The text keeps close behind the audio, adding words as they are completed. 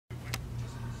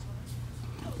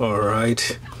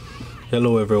Alright,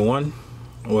 hello everyone,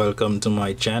 welcome to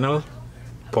my channel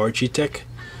Porchy Tech.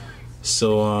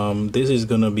 So this is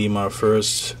gonna be my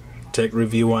first tech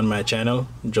review on my channel.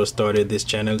 Just started this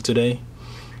channel today.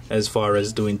 As far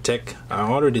as doing tech, I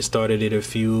already started it a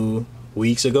few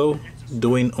weeks ago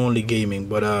doing only gaming,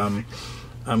 but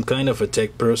I'm kind of a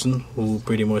tech person who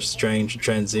pretty much trying to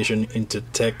transition into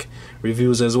tech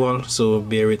reviews as well, so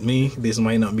bear with me. This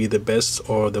might not be the best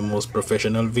or the most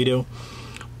professional video,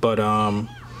 but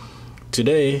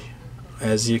today,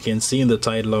 as you can see in the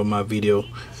title of my video,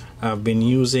 I've been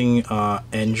using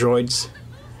Androids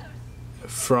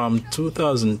from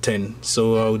 2010.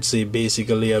 So I would say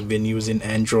basically I've been using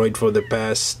Android for the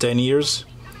past 10 years,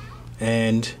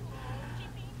 and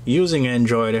using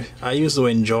Android, I used to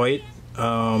enjoy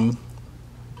it.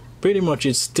 Pretty much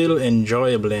it's still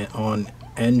enjoyable on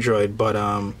Android, but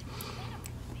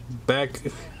back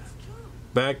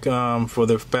for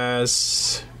the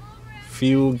past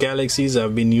few Galaxies,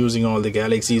 I've been using all the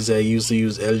Galaxies. I used to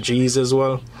use LGs as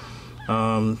well.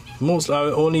 I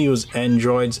only use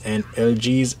Androids and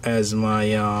LGs as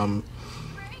my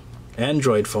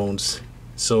Android phones.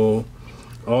 So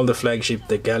all the flagship,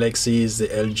 the Galaxies, the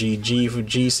LG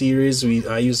G series,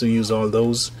 I used to use all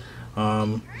those.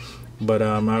 But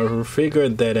I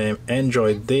figured that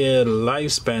Android, their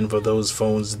lifespan for those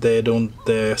phones,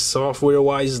 the software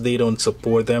wise, they don't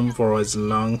support them for as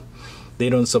long. They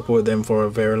don't support them for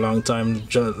a very long time.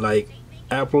 Just like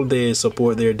Apple, they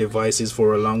support their devices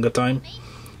for a longer time.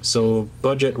 So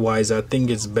budget wise, I think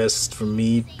it's best for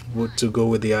me to go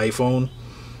with the iPhone,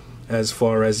 as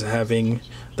far as having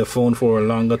the phone for a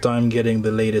longer time, getting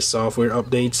the latest software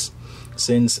updates.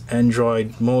 Since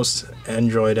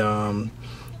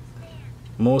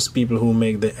most people who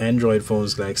make the Android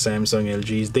phones like Samsung,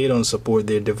 LGs, they don't support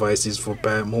their devices for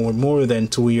more than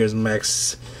 2 years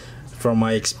max, from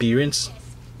my experience.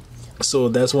 So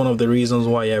that's one of the reasons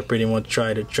why I pretty much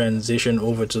try to transition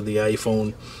over to the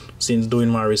iPhone. Since doing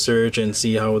my research and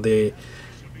see how they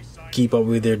keep up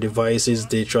with their devices,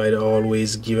 they try to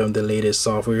always give them the latest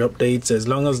software updates, as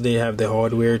long as they have the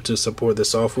hardware to support the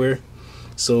software.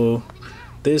 So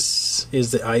this is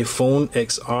the iPhone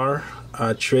XR.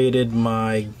 I traded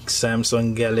my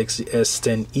Samsung Galaxy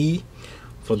S10e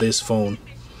for this phone.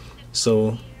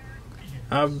 So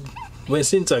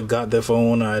since I got the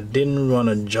phone, I didn't want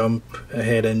to jump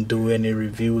ahead and do any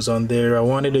reviews on there. I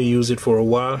wanted to use it for a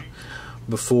while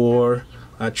before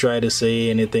I try to say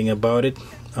anything about it.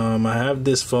 I have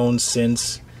this phone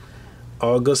since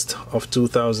August of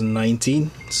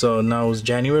 2019, so now it's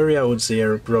January. I would say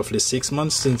roughly 6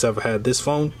 months since I've had this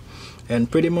phone, and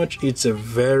pretty much it's a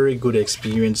very good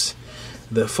experience.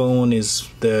 The phone it's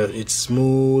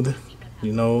smooth,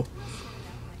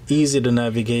 easy to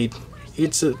navigate.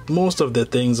 It's most of the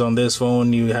things on this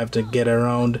phone you have to get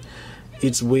around.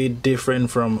 It's way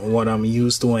different from what I'm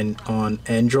used to on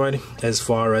Android, as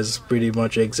far as pretty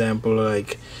much example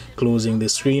like closing the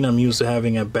screen. I'm used to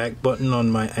having a back button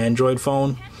on my Android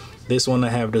phone. This one I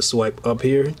have to swipe up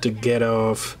here to get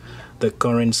off the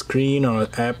current screen or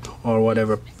app or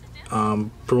whatever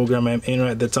program I'm in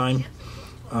at the time.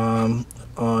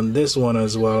 On this one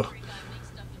as well,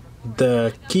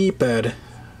 the keypad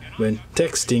when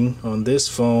texting on this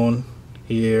phone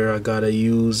here,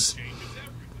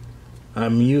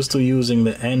 I'm used to using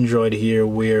the Android here,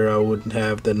 where I would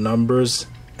have the numbers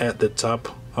at the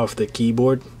top of the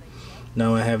keyboard.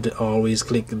 Now I have to always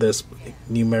click this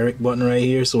numeric button right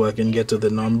here so I can get to the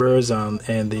numbers and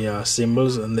the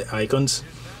symbols and the icons.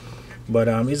 But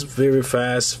it's very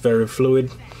fast, very fluid.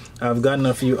 I've gotten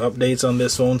a few updates on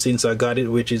this phone since I got it,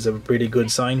 which is a pretty good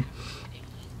sign.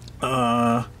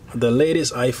 The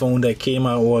latest iPhone that came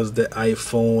out was the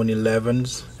iPhone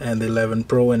 11s and the 11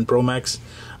 Pro and Pro Max.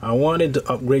 I wanted to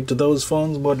upgrade to those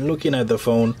phones, but looking at the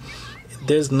phone,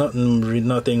 there's nothing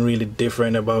really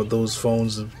different about those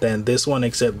phones than this one,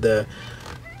 except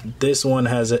this one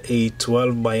has a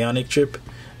A12 Bionic chip,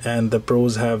 and the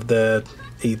Pros have the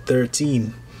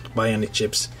A13 Bionic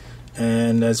chips.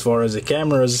 And as far as the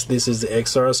cameras, this is the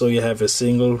XR, so you have a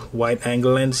single wide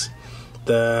angle lens.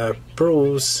 The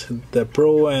Pros, the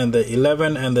Pro and the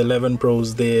 11 and the 11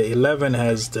 Pros, the 11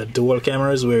 has the dual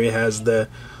cameras where it has the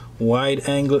wide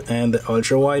angle and the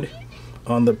ultra wide.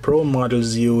 On the Pro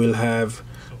models, you will have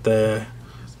the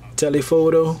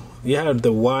telephoto. You have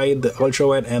the wide, the ultra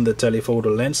wide, and the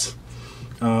telephoto lens.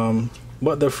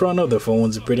 But the front of the phone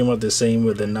is pretty much the same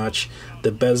with the notch.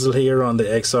 The bezel here on the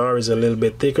XR is a little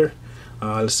bit thicker.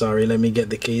 Sorry, let me get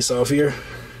the case off here.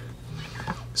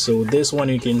 So this one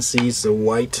you can see is a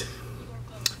white.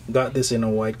 Got this in a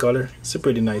white color. It's a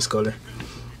pretty nice color.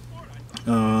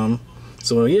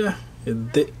 So yeah,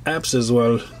 The apps as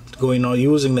well, going on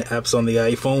using the apps on the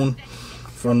iPhone,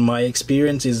 from my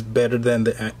experience, is better than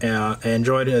the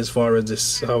Android as far as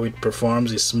this, how it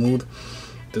performs is smooth.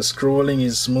 The scrolling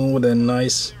is smooth and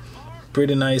nice,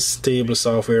 pretty nice stable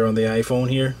software on the iPhone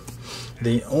here.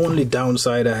 The only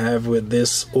downside I have with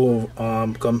this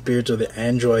compared to the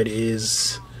Android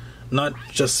is not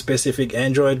just specific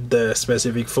Android, the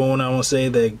specific phone, I will say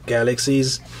the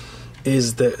Galaxies,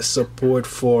 is the support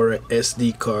for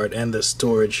SD card and the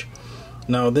storage.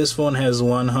 Now this phone has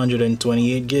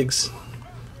 128 gigs.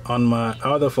 On my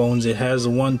other phones it has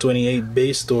 128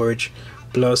 base storage,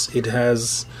 plus it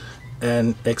has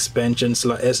an expansion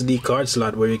slot, SD card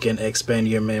slot, where you can expand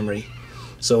your memory.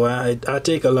 So I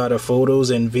take a lot of photos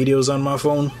and videos on my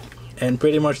phone, and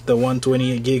pretty much the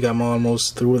 128 gig I'm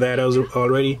almost through that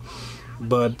already,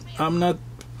 but I'm not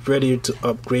ready to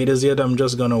upgrade as yet. I'm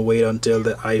just gonna wait until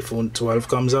the iPhone 12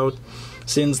 comes out,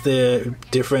 since the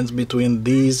difference between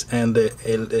these and the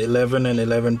 11 and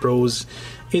 11 Pros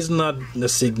is not a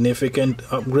significant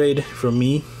upgrade for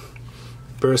me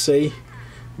per se.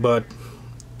 But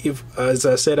if, as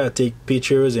I said, I take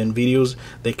pictures and videos,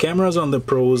 the cameras on the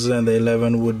Pros and the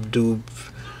 11 would do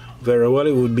very well.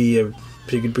 It would be a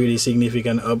pretty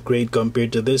significant upgrade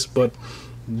compared to this, but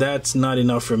that's not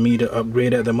enough for me to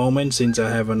upgrade at the moment, since I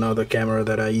have another camera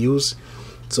that I use.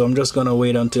 So I'm just gonna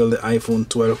wait until the iPhone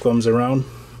 12 comes around.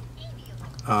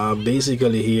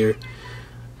 Basically here,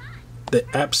 the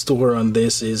App Store on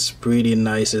this is pretty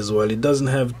nice as well. It doesn't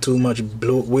have too much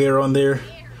bloatware on there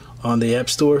on the App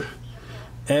Store,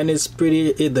 and it's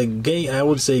pretty, the game, I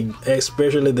would say,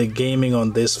 especially the gaming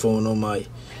on this phone, oh my,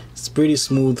 it's pretty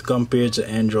smooth compared to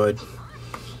Android.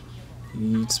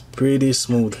 It's pretty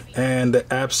smooth. And the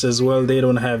apps as well, they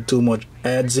don't have too much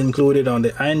ads included. On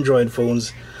the Android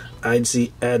phones, I'd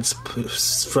see ads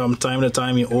from time to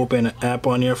time. You open an app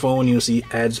on your phone, you see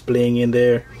ads playing in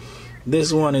there.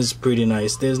 This one is pretty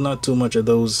nice. There's not too much of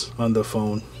those on the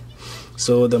phone.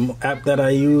 So the app that I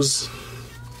use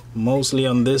mostly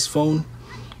on this phone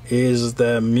is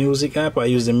the music app. I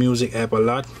use the music app a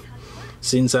lot.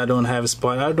 Since I don't have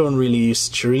Spotify, I don't really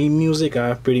stream music.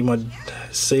 I pretty much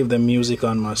save the music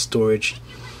on my storage.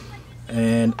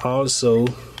 And also,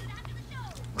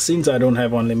 since I don't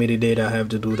have unlimited data, I have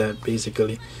to do that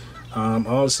basically.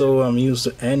 Also, I'm used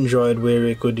to Android, where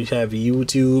it could have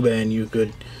YouTube and you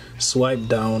could swipe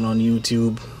down on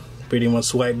YouTube. Pretty much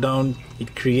swipe down.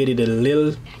 It created a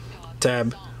little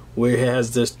tab where it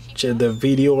has the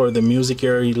video or the music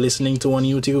you're listening to on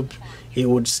YouTube. It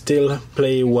would still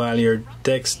play while you're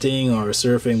texting or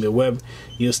surfing the web.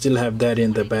 You still have that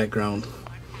in the background.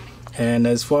 And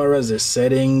as far as the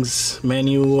settings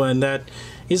menu and that,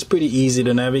 it's pretty easy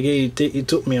to navigate. It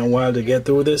took me a while to get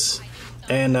through this.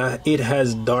 And it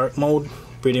has dark mode.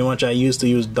 Pretty much I used to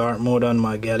use dark mode on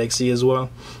my Galaxy as well,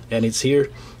 and it's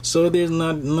here. So there's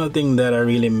nothing that I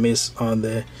really miss on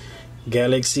the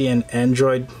Galaxy and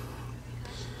Android.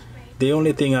 The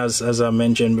only thing, as I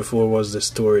mentioned before, was the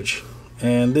storage.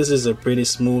 And this is a pretty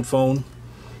smooth phone.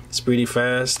 It's pretty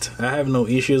fast. I have no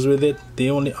issues with it. The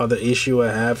only other issue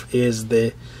I have is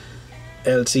the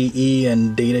LTE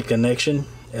and data connection.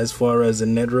 As far as the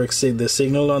network, the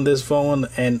signal on this phone,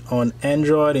 and on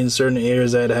Android, in certain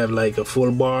areas I'd have like a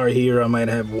full bar. Here I might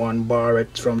have one bar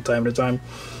from time to time.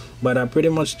 But I pretty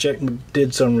much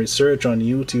did some research on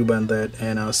YouTube and that,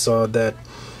 and I saw that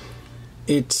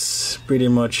it's pretty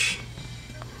much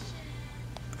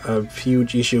a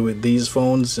huge issue with these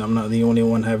phones. I'm not the only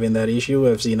one having that issue.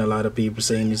 I've seen a lot of people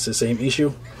saying it's the same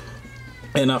issue,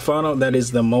 and I found out that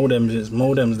it's the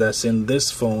modems that's in this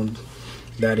phone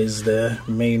that is the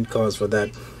main cause for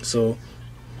that. So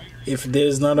if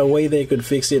there's not a way they could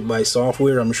fix it by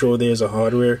software, I'm sure there's a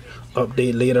hardware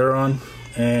update later on.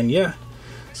 And yeah,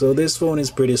 so this phone is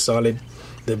pretty solid.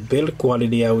 The build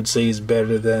quality, I would say, is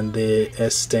better than the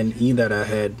S10e that I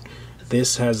had.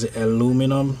 This has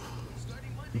aluminum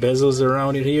bezels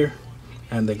around it here,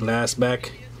 and the glass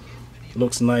back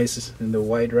looks nice in the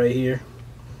white right here.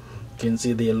 You can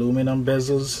see the aluminum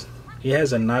bezels. It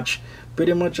has a notch.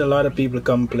 Pretty much a lot of people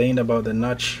complain about the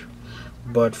notch,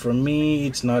 but for me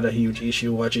it's not a huge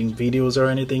issue. Watching videos or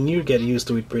anything, you get used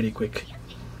to it pretty quick,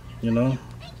 you know.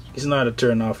 It's not a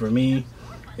turn off for me.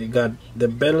 It got the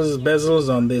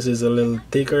bezels on this is a little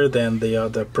thicker than the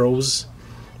other Pros,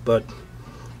 but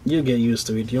you get used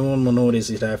to it. You won't notice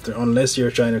it after, unless you're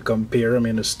trying to compare them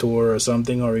in a store or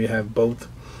something, or you have both.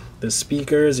 The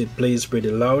speakers, it plays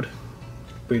pretty loud,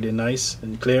 pretty nice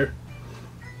and clear.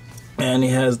 And it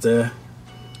has the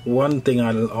one thing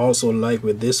I also like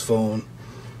with this phone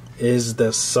is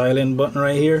the silent button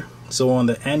right here. So on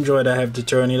the Android I have to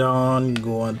turn it on,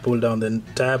 go and pull down the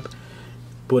tab,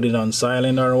 put it on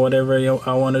silent or whatever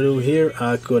I want to do here,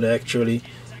 I could actually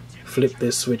flip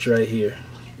this switch right here,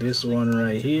 this one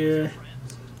right here,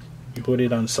 put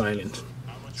it on silent.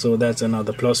 So that's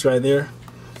another plus right there.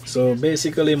 So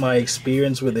basically my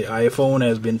experience with the iPhone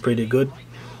has been pretty good.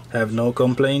 I have no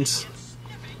complaints,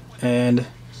 and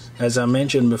as I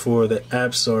mentioned before, the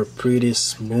apps are pretty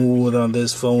smooth on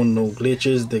this phone, no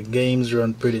glitches, the games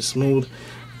run pretty smooth.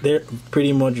 They're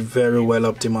pretty much very well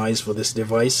optimized for this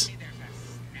device,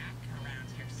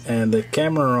 and the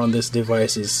camera on this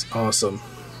device is awesome.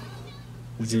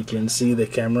 As you can see, the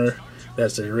camera,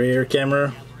 that's the rear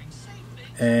camera,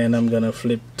 and I'm gonna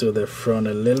flip to the front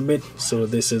a little bit. So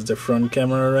this is the front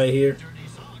camera right here.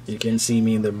 You can see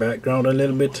me in the background a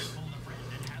little bit.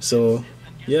 So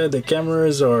yeah, the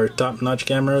cameras are top-notch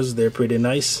cameras. They're pretty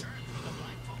nice,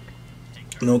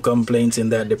 no complaints in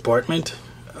that department.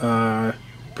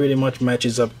 Pretty much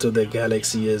matches up to the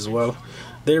Galaxy as well.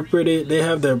 They're pretty, they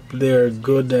have they're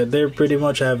good, they pretty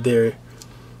much have their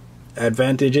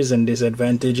advantages and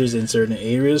disadvantages in certain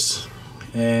areas.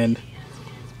 And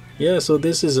yeah, so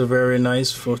this is a very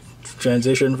nice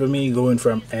transition for me, going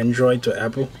from Android to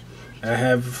Apple.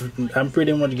 I'm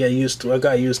pretty much I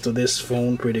got used to this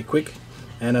phone pretty quick.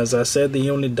 And as I said, the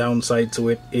only downside to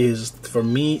it is, for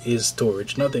me, is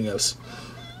storage, nothing else.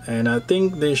 And I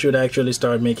think they should actually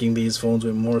start making these phones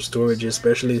with more storage,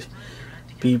 especially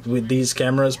people with these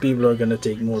cameras. People are gonna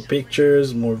take more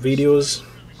pictures, more videos,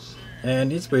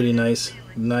 and it's pretty nice.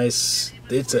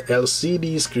 It's a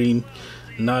LCD screen,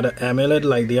 not an AMOLED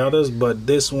like the others, but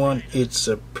this one, it's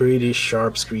a pretty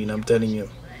sharp screen, I'm telling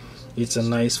you. It's a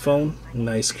nice phone,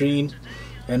 nice screen,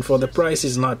 and for the price,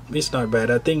 it's not bad.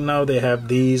 I think now they have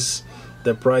these,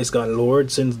 the price got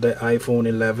lowered since the iPhone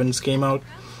 11s came out.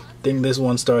 I think this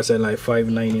one starts at like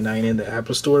 $5.99 in the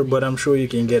Apple Store, but I'm sure you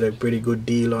can get a pretty good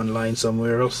deal online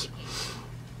somewhere else.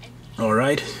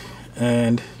 Alright,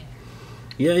 and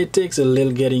yeah, it takes a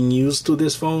little getting used to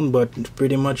this phone, but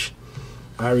pretty much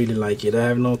I really like it. I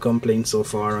have no complaints so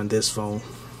far on this phone,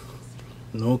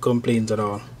 no complaints at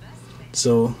all.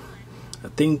 So I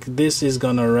think this is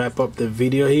gonna wrap up the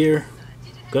video here.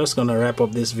 Just gonna wrap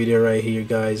up this video right here,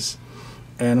 guys,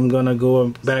 and I'm gonna go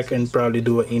back and probably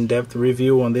do an in-depth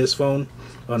review on this phone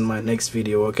on my next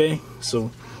video. Okay, so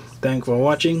thanks for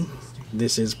watching.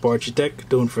 This is Porchy Tech.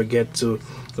 Don't forget to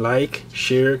like,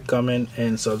 share, comment,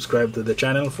 and subscribe to the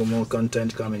channel for more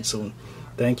content coming soon.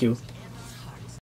 Thank you.